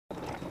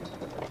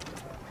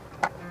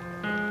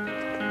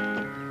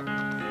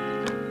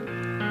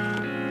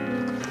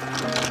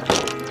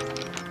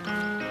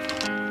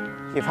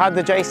You've had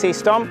the JC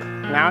Stomp,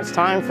 now it's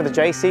time for the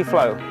JC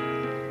Flow.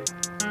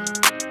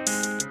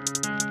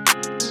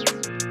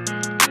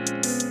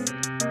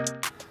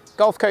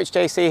 Golf Coach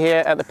JC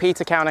here at the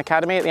Peter Cowan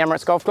Academy at the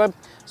Emirates Golf Club.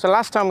 So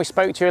last time we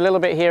spoke to you a little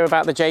bit here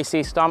about the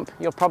JC Stomp.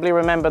 You'll probably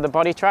remember the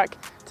body track.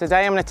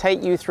 Today I'm going to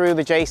take you through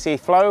the JC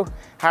Flow,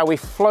 how we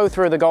flow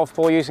through the golf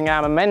ball using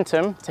our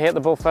momentum to hit the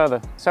ball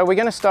further. So we're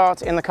going to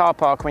start in the car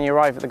park when you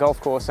arrive at the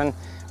golf course, and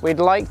we'd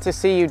like to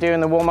see you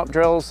doing the warm-up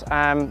drills,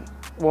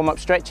 warm-up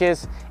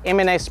stretches.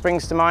 Jimenez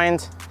springs to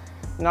mind.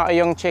 Not a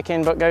young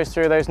chicken, but goes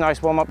through those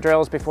nice warm-up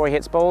drills before he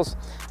hits balls.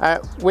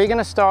 We're going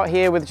to start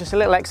here with just a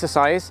little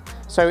exercise.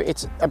 So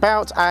it's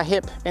about our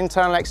hip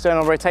internal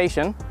external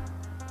rotation,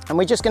 and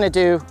we're just going to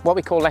do what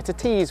we call letter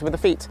T's with the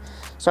feet.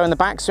 So in the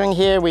backswing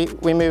here,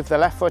 we move the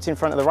left foot in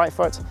front of the right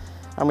foot,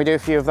 and we do a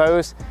few of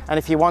those. And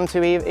if you want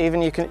to, even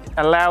you can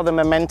allow the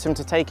momentum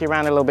to take you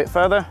around a little bit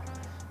further.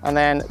 And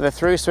then the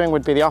through swing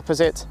would be the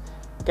opposite,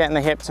 getting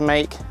the hip to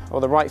make, or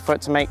the right foot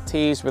to make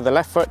T's with the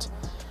left foot.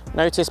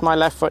 Notice my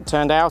left foot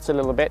turned out a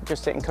little bit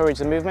just to encourage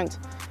the movement,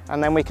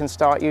 and then we can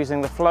start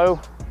using the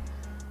flow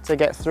to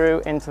get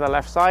through into the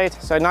left side.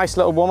 So nice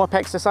little warm-up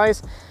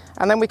exercise,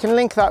 and then we can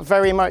link that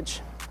very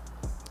much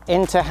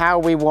into how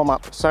we warm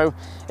up. So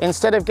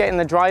instead of getting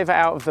the driver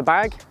out of the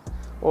bag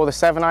or the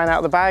 7-iron out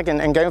of the bag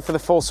and going for the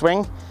full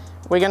swing,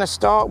 we're going to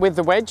start with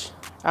the wedge,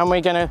 and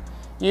we're going to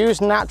use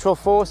natural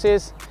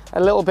forces, a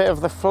little bit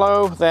of the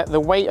flow, the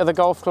weight of the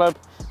golf club,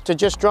 to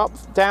just drop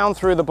down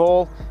through the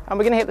ball, and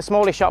we're going to hit the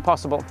smallest shot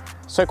possible.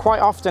 So quite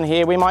often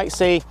here we might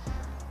see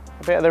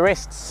a bit of the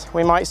wrists,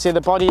 we might see the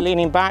body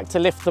leaning back to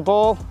lift the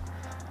ball,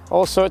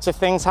 all sorts of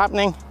things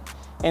happening.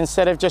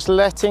 Instead of just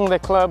letting the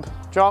club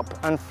drop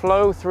and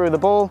flow through the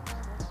ball,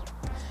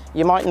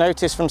 you might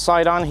notice from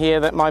side on here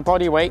that my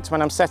body weight,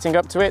 when I'm setting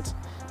up to it,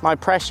 my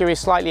pressure is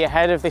slightly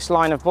ahead of this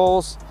line of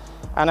balls,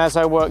 and as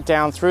I work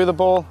down through the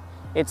ball,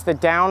 it's the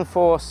down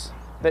force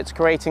that's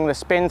creating the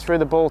spin through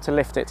the ball to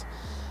lift it.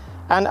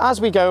 And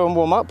as we go and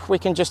warm up, we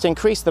can just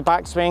increase the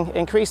backswing,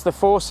 increase the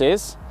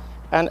forces,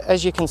 and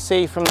as you can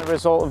see from the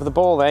result of the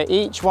ball there,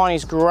 each one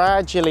is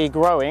gradually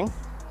growing.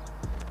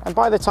 And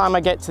by the time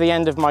I get to the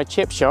end of my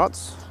chip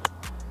shots,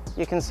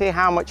 you can see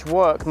how much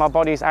work my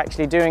body's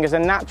actually doing as a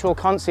natural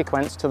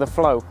consequence to the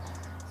flow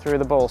through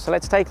the ball. So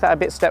let's take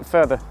that a step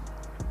further.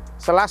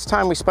 So last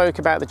time we spoke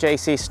about the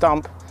JC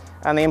Stomp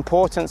and the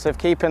importance of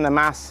keeping the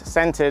mass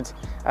centered,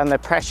 and the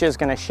pressure is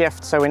going to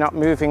shift so we're not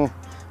moving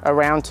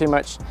around too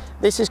much.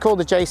 This is called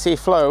the JC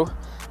Flow.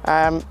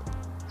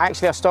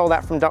 Actually, I stole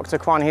that from Dr.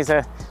 Kwan. He's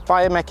a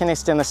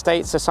biomechanist in the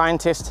States, a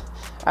scientist.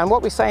 And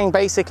what we're saying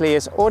basically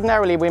is,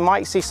 ordinarily we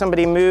might see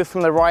somebody move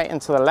from the right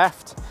into the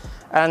left,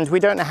 and we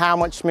don't know how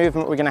much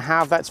movement we're going to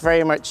have. That's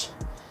very much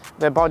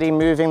the body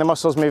moving, the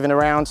muscles moving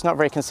around. It's not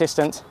very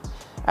consistent.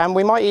 And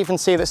we might even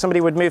see that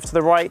somebody would move to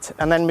the right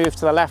and then move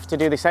to the left to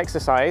do this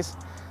exercise.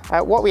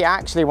 What we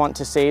actually want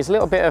to see is a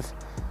little bit of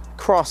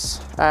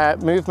cross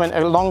movement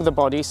along the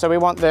body. So we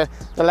want the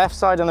left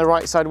side and the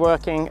right side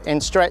working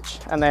in stretch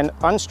and then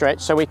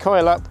unstretch. So we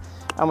coil up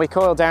and we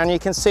coil down. You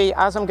can see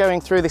as I'm going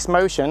through this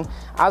motion,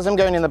 as I'm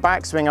going in the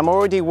backswing, I'm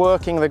already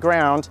working the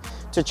ground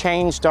to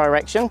change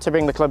direction to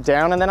bring the club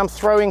down, and then I'm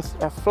flowing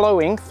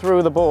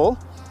through the ball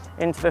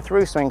into the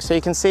through swing. So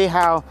you can see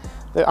how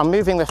I'm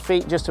moving the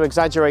feet just to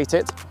exaggerate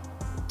it,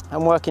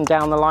 and working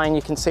down the line,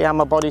 you can see how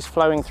my body's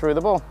flowing through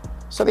the ball.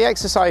 So the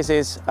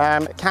exercises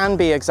can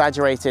be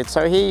exaggerated.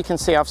 So here you can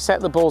see I've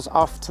set the balls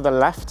off to the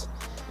left.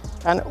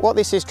 And what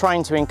this is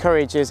trying to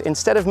encourage is,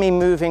 instead of me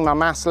moving my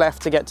mass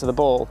left to get to the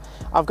ball,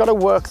 I've got to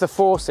work the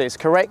forces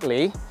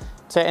correctly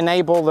to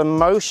enable the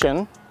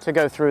motion to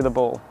go through the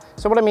ball.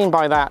 So what I mean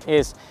by that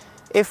is,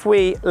 if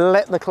we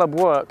let the club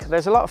work,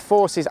 there's a lot of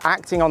forces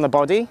acting on the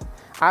body,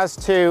 as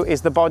too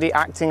is the body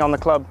acting on the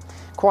club.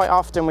 Quite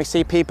often we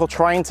see people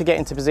trying to get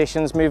into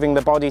positions, moving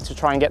the body to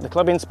try and get the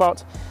club in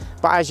spot.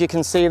 But as you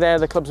can see there,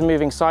 the club's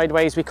moving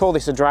sideways. We call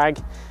this a drag,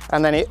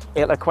 and then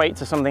it'll equate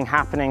to something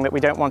happening that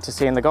we don't want to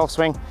see in the golf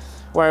swing.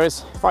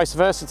 Whereas vice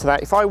versa to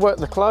that, if I work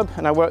the club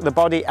and I work the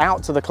body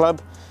out to the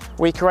club,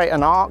 we create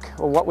an arc,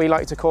 or what we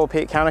like to call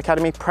Peter Cowan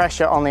Academy,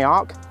 pressure on the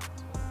arc,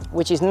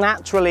 which is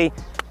naturally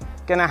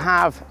going to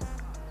have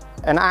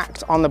an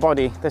act on the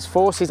body. There's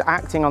forces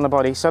acting on the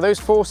body. So those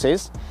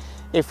forces,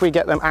 if we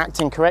get them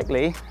acting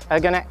correctly, are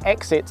going to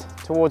exit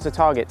towards the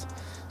target.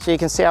 So you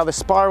can see how the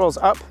spiral's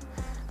up,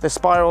 the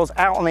spiral's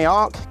out on the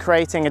arc,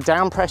 creating a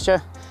down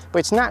pressure,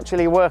 which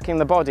naturally working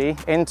the body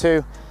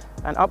into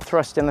an up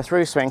thrust in the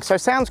through swing. So it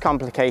sounds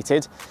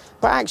complicated,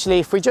 but actually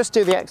if we just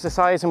do the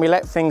exercise and we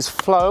let things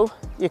flow,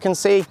 you can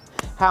see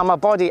how my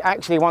body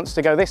actually wants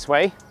to go this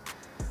way.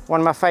 One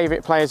of my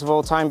favorite players of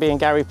all time being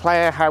Gary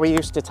Player, how he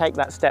used to take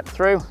that step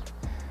through.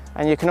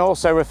 And you can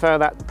also refer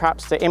that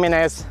perhaps to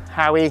Jimenez,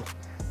 how he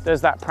does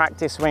that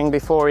practice swing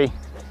before he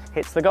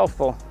hits the golf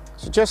ball.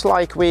 So just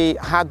like we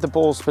had the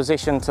balls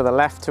positioned to the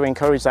left to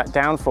encourage that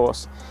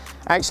downforce,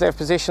 actually I've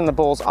positioned the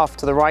balls off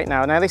to the right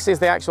now. Now this is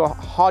the actual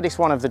hardest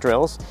one of the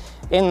drills,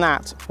 in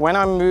that when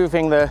I'm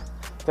moving the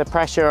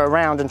pressure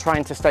around and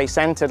trying to stay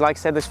centered, like I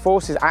said, there's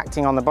forces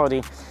acting on the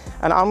body.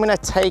 and I'm gonna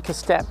take a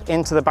step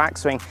into the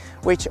backswing,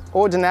 which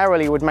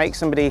ordinarily would make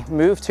somebody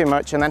move too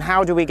much. And then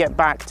how do we get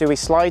back? Do we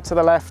slide to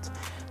the left?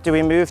 Do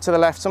we move to the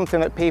left? Something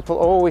that people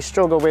always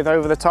struggle with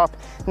over the top.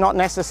 Not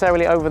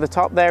necessarily over the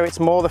top there, it's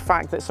more the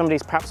fact that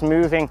somebody's perhaps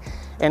moving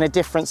in a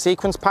different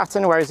sequence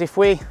pattern, whereas if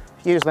we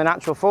use the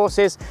natural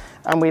forces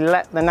and we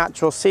let the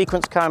natural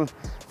sequence come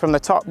from the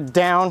top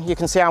down, you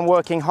can see I'm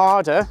working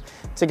harder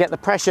to get the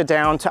pressure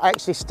down to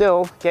actually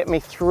still get me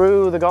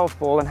through the golf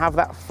ball and have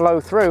that flow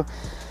through.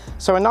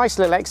 So a nice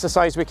little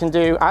exercise we can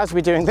do as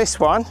we're doing this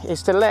one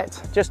is to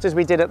let, just as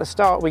we did at the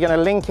start, we're going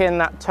to link in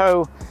that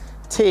toe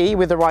T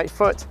with the right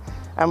foot,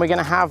 and we're going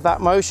to have that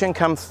motion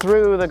come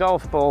through the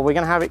golf ball. We're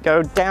going to have it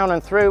go down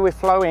and through. We're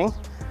flowing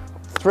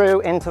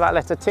through into that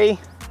letter T.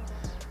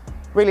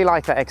 Really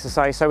like that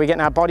exercise. So we're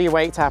getting our body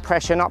weight, our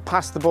pressure not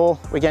past the ball.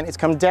 We're getting it to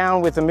come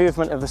down with the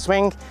movement of the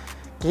swing,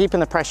 keeping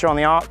the pressure on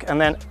the arc, and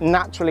then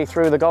naturally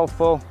through the golf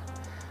ball,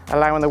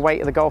 allowing the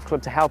weight of the golf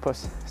club to help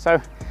us.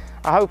 So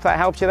I hope that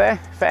helped you there.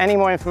 For any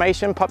more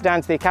information, pop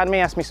down to the academy,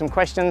 ask me some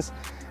questions,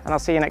 and I'll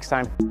see you next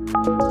time.